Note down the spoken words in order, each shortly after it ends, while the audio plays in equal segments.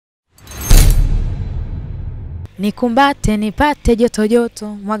Nikumbate nipate joto joto,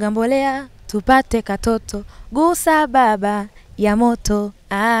 mwaga mbolea tupate katoto, gusa baba ya moto,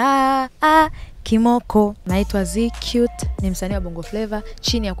 kimoko. Naitwa Z Cute, ni msanii wa Bongo Flava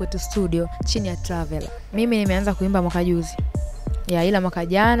chini ya Kwetu Studio, chini ya Traveler. Mimi nimeanza kuimba mwaka juzi. Ila mwaka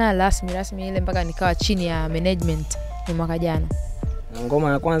jana rasmi ile mpaka nikawa chini ya management ni mwaka jana. Na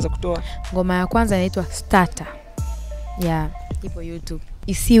ngoma ya kwanza kutoa? Ngoma ya kwanza inaitwa Starter. Ipo YouTube.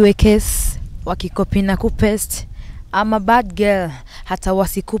 Isiwe case wakikopi na kupaste. I'm a bad girl, hata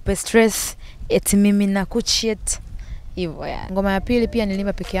wasikupe stress, eti mimi na kucheat. Hivyo Ngoma ya pili pia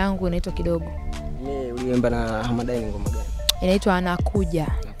nilimba peke yangu, inaitwa Kidogo. Uliimba na Hamadai ngoma gani? Inaitwa Anakuja.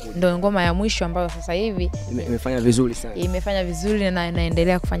 Ndio ngoma ya mwisho ambayo sasa hivi imefanya vizuri sana. Imefanya vizuri na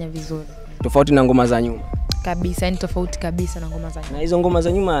inaendelea kufanya vizuri. Tofauti na ngoma za nyuma. Kabisa, ni tofauti kabisa na ngoma za nyuma. Na hizo ngoma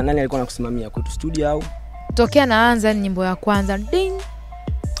za nyuma nani alikuwa anakusimamia? Kwetu Studio au? Tokea Anaanza ni nyimbo ya kwanza, ding.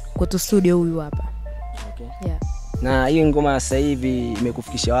 Kwetu Studio huyu hapa. Okay. Na hiyo ngoma sasa hivi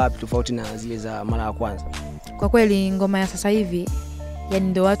imekufikisha wapi tofauti na zile za mara ya kwanza? Kwa kweli ngoma ya sasa hivi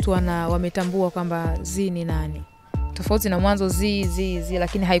ndio watu wametambua kwamba Z ni nani. Tofauti na mwanzo Z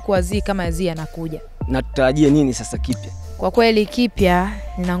lakini haikuwa Z kama Z Anakuja. Na tutarajie nini sasa kipya? Kwa kweli kipya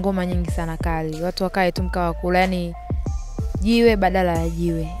nina ngoma nyingi sana kali. Watu wakae tu mkawa kula, jiwe badala ya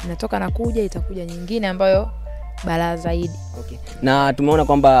jiwe. Inatoka Anakuja, itakuja nyingine ambayo balaa zaidi. Okay. Na tumeona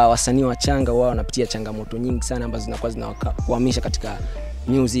kwamba wasanii wachanga wao wanapitia changamoto nyingi sana ambazo zinakuwa zinawakwamisha katika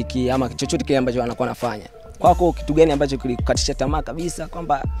music ama chochote kile ambacho wanakuwa wanafanya. Kwako kitu gani ambacho kilikukatisha tamaa kabisa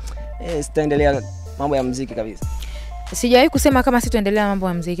kwamba sitaendelea mambo ya muziki kabisa? Sijawahi kusema kama sitaendelea mambo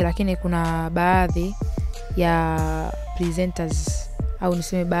ya muziki, lakini kuna baadhi ya presenters au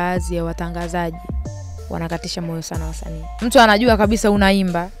niseme baadhi ya watangazaji wanakatisha moyo sana wasanii. Mtu anajua kabisa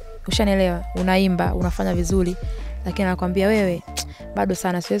unaimba, ushanielewa, unaimba, unafanya vizuri, lakini anakuambia wewe bado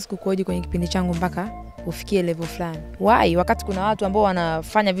sana, siwezi kukuhoji kwenye kipindi changu mpaka ufikie level fulani. Why? Wakati kuna watu ambao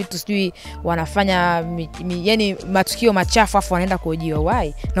wanafanya vitu sijui wanafanya yani matukio machafu afu wanaenda kuhojiwa.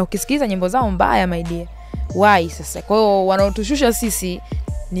 Why? Na ukisikiza nyimbo zao mbaya my dear. Why sasa? Kwa hiyo wanaotushusha sisi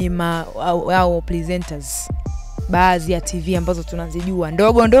ni wao presenters. Baadhi ya TV ambazo tunazijua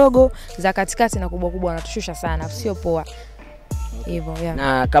ndogo za katikati na kubwa wanatushusha sana, sio poa. Hivyo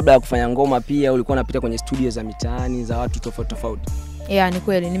Na kabla ya kufanya ngoma pia ulikuwa unapita kwenye studio za mitaani za watu tofauti? Ni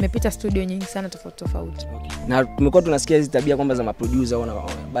kweli, nimepita studio nyingi sana tofauti. Okay. Na tumekuwa tunasikia hizi tabia kwamba za maproducer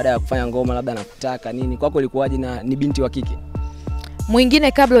baada ya kufanya ngoma labda anakutaka nini. Kwako ilikuwaje na ni binti wa kike?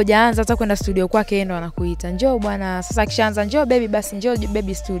 Mwingine kabla hujaanza hata kwenda studio kwake ndo anakuita, "Njoo bwana." Sasa akishaanza, "Njoo baby," basi njoo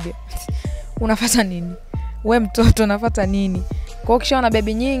baby studio. Unafuata nini? Wewe mtoto unafuata nini? Kwa hiyo kishaona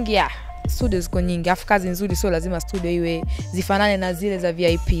baby nyingi, studio ziko nyingi. Afu kazi nzuri sio lazima studio iwe zifanane na zile za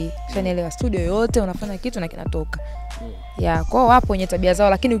VIP. Unaelewa, studio yote unafanya kitu na kinatoka. Kwa wapo wenye tabia zao,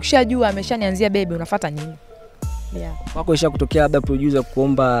 lakini ukishajua ameshanianzia baby unafuata nini? Wako isha kutokea labda producer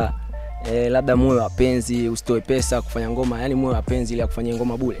kuomba labda moyo wa penzi usitoe pesa kufanya ngoma, yani moyo wa penzi ili akufanyie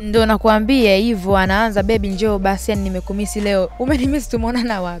ngoma bure? Ndio nakwambia hivyo, anaanza baby njoo basi, yani nimekumisi leo. Umenimiss,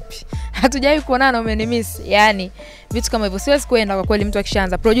 tumeonana wapi? Hatujawahi kuonana, umenimiss. Yani vitu kama hivyo siwezi kuenda kwa kweli. Mtu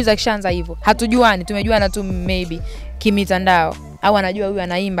akishaanza, producer akishaanza hivyo, hatujuani, tumejuana tu maybe kimitandao, au anajua huyu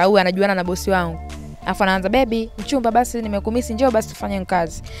anaimba au anajuana na bosi wangu. Afa anaanza baby mchumba basi nimekumisi njoo basi tufanye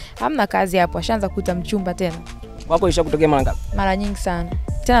kazi. Hamna kazi hapo, ashaanza kuita mchumba tena. Wako isha kutokea mara ngapi? Mara nyingi sana.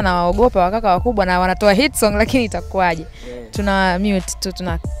 Tena nawaogopa wakaka wakubwa na wanatoa hit song, lakini itakuwaje? Tuna mute tu,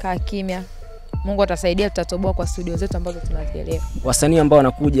 tunakaa kimya. Mungu atasaidia, tutatoboa kwa studio zetu ambazo tunazielewa. Wasanii ambao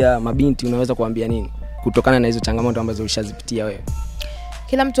wanakuja mabinti unaweza kuambia nini kutokana na hizo changamoto ambazo ulishazipitia wewe?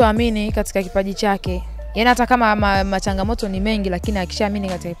 Kila mtu aamini katika kipaji chake. Yaani hata kama machangamoto ni mengi, lakini akishaamini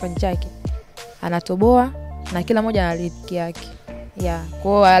katika kipaji chake anatoboa na kila mmoja ana riziki yake.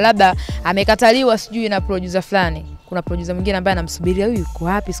 Kwa labda amekataliwa sijui na producer fulani, kuna producer mwingine ambaye anamsubiria, huyu yuko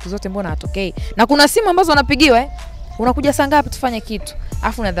wapi siku zote mbona hatokei? Na kuna simu ambazo anapigiwa unakuja saa ngapi tufanye kitu,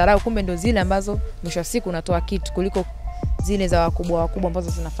 afu unadharau, kumbe ndio zile ambazo mwisho wa siku unatoa kitu kuliko zile za wakubwa ambazo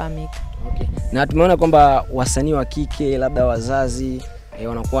zinafahamika. Okay. Na tumeona kwamba wasanii wa kike labda wazazi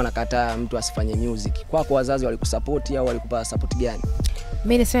wanakuwa wanakataa mtu asifanye music. Kwako wazazi walikusupport au walikupa support gani?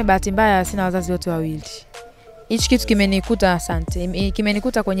 Mimi niseme bahati mbaya sina wazazi wote wawili. Hichi kitu kimenikuta, asante.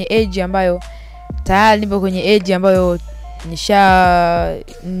 Kimenikuta kwenye age ambayo tayari nipo kwenye age ambayo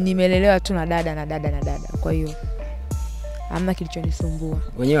nimelelewa tu na dada. Kwa hiyo hamna kilichonisumbua.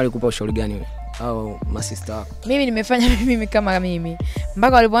 Wenyewe walikupa ushauri gani wewe au masista wako? Mimi nimefanya mimi kama mimi.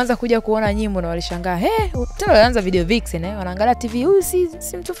 Mpaka walipoanza kuja kuona nyimbo na walishangaa, tena walianza video vixen wanaangalia TV, huyu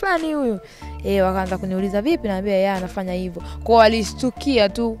si mtu fulani huyu. Wakaanza kuniuliza vipi, naambia yeye anafanya hivyo. Kwa walishtukia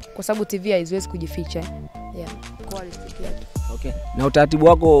tu kwa sababu TV haiwezi kujificha. Kwa walishtukia tu. Okay. Na utaratibu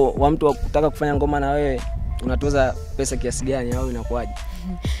wako wa mtu kutaka kufanya ngoma na wewe Unatoza pesa kiasi gani au inakuwaje?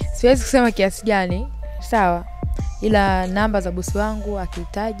 Siwezi kusema kiasi gani, sawa. Ila namba za bosi wangu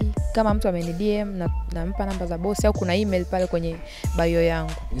akihitaji, kama mtu ameni DM nampa namba za bosi, au kuna email pale kwenye bio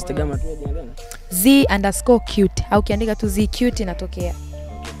yangu. Instagram anatumia jina gani? Z_cute, au ukiandika tu Z_cute inatokea.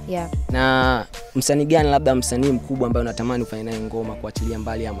 Yeah. Na msanii gani, labda msanii mkubwa ambaye unatamani ufanye naye ngoma, kuachilia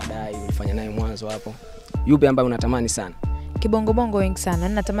mbali ya madai ulifanya naye mwanzo hapo? Yupi ambaye unatamani sana? Kibongo bongo wengi sana.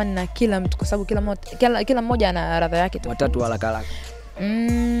 Natamani na kila mtu, kwa sababu kila mmoja ana ladha yake tu. Watatu haraka haraka.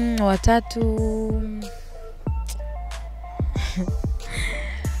 Watatu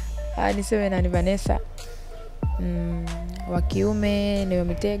niseme nani? Vanessa. Wa kiume ni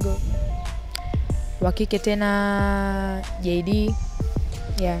Mitego. Wa kike tena JD.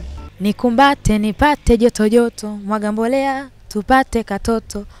 Yeah. Nikumbate nipate joto joto, mwaga mbolea tupate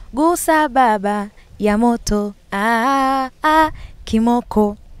katoto, gusa baba ya moto,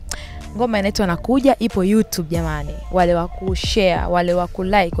 kimoko. Ngoma inaitwa Nakuja, ipo YouTube jamani. Wale wa kushare, wale wa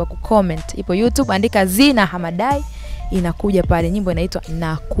kulike, wa kucomment, ipo YouTube, andika Zina Hamadai inakuja pale. Nyimbo inaitwa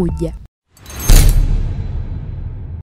Nakuja.